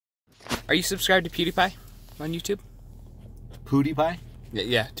Are you subscribed to Pewdiepie on YouTube? Pewdiepie?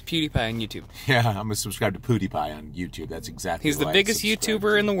 Yeah, to Pewdiepie on YouTube. Yeah, I'm subscribed to Pewdiepie on YouTube. That's exactly He's the biggest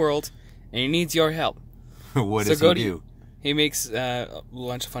YouTuber in the world, and he needs your help. What does he do? He makes a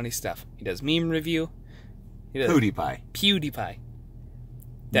bunch of funny stuff. He does meme review. Pewdiepie. Pewdiepie.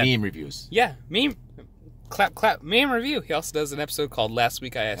 Meme reviews. Yeah, meme. Clap, clap. Meme review. He also does an episode called Last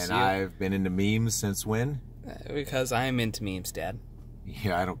Week I Asked You. And I've been into memes since when? Because I'm into memes, Dad.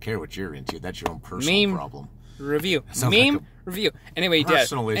 Yeah, I don't care what you're into. That's your own personal problem. Review. Meme like review. Anyway, Dad.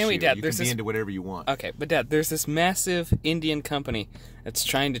 Personal issue. Anyway, Dad. You There's can be into whatever you want. Okay, but Dad, there's this massive Indian company that's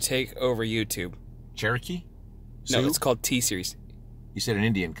trying to take over YouTube. Cherokee? No, Sioux? it's called T-Series. You said an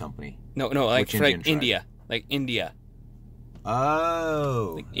Indian company. No, like Which Indian like India. Like India.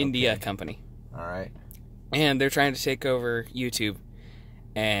 Oh. Like India company. All right. And they're trying to take over YouTube.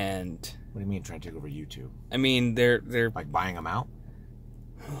 And What do you mean trying to take over YouTube? I mean, they're Like buying them out?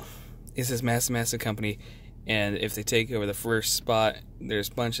 It's this massive company, and if they take over the first spot, there's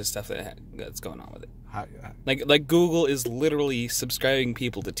a bunch of stuff that's going on with it. Like Google is literally subscribing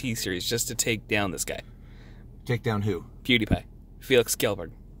people to T-Series just to take down this guy. Take down who? PewDiePie. Felix Gelberg.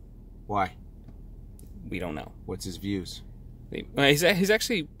 Why? We don't know. What's his views? He's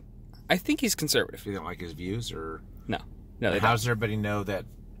actually, I think he's conservative. You don't like his views, or No. How does everybody know that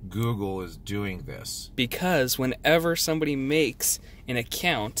Google is doing this? Because whenever somebody makes an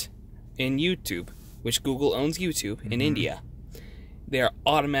account in YouTube, which Google owns YouTube in India, they are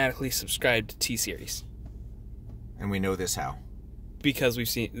automatically subscribed to T-Series. And we know this how? Because we've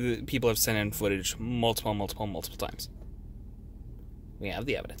seen people have sent in footage multiple times. We have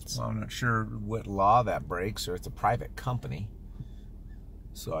the evidence. Well, I'm not sure what law that breaks, or it's a private company.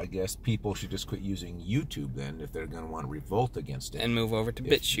 So I guess people should just quit using YouTube then if they're going to want to revolt against it. And move over to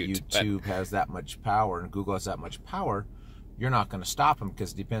BitChute. If YouTube has that much power and Google has that much power, you're not going to stop them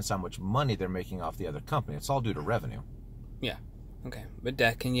because it depends how much money they're making off the other company. It's all due to revenue. Yeah. Okay. But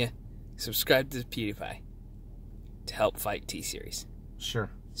Dad, can you subscribe to PewDiePie to help fight T-Series?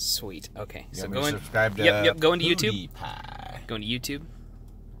 Sure. Sweet. Okay. You So want me to go in. subscribe to Yep. Go into YouTube. PewDiePie. Going to YouTube.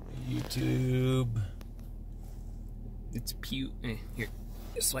 YouTube. It's Pew. Here.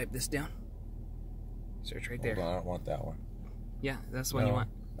 Just swipe this down. Search right there. Hold on, I don't want that one. Yeah, that's the one you want.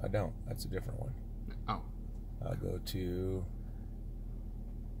 I don't. That's a different one. Oh. I'll go to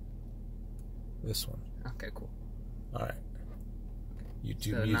this one. Okay, cool. All right.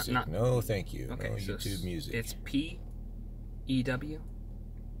 YouTube So Music. No, thank you. Okay, no so YouTube Music. It's P-E-W.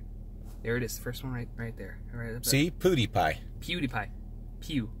 There it is. The first one right there. Right up See? PewDiePie. PewDiePie.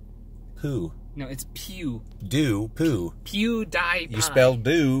 Pew. Poo. No, it's Pew. Do. Poo. PewDiePie. You spelled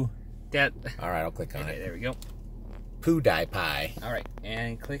do. That. All right, I'll click on Okay, it. there we go. PewDiePie. All right,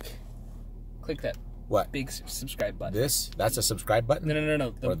 and click that What? big subscribe button. This? That's a subscribe button?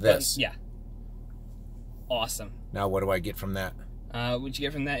 No. The Or this? Button, yeah. Awesome. Now, what do I get from that? What you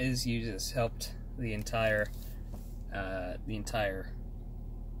get from that is you just helped the entire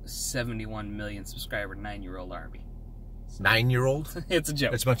 71 million subscriber 9-year-old army. 9-year-old? It's a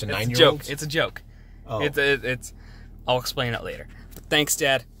joke. It's a bunch of 9-year-olds? It's a joke. Oh. It's. I'll explain it later. But thanks,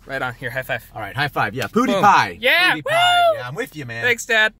 Dad. Right on. Here, high five. All right, high five. Yeah, PewDiePie. Yeah. PewDiePie. Woo! Yeah, I'm with you, man. Thanks, Dad.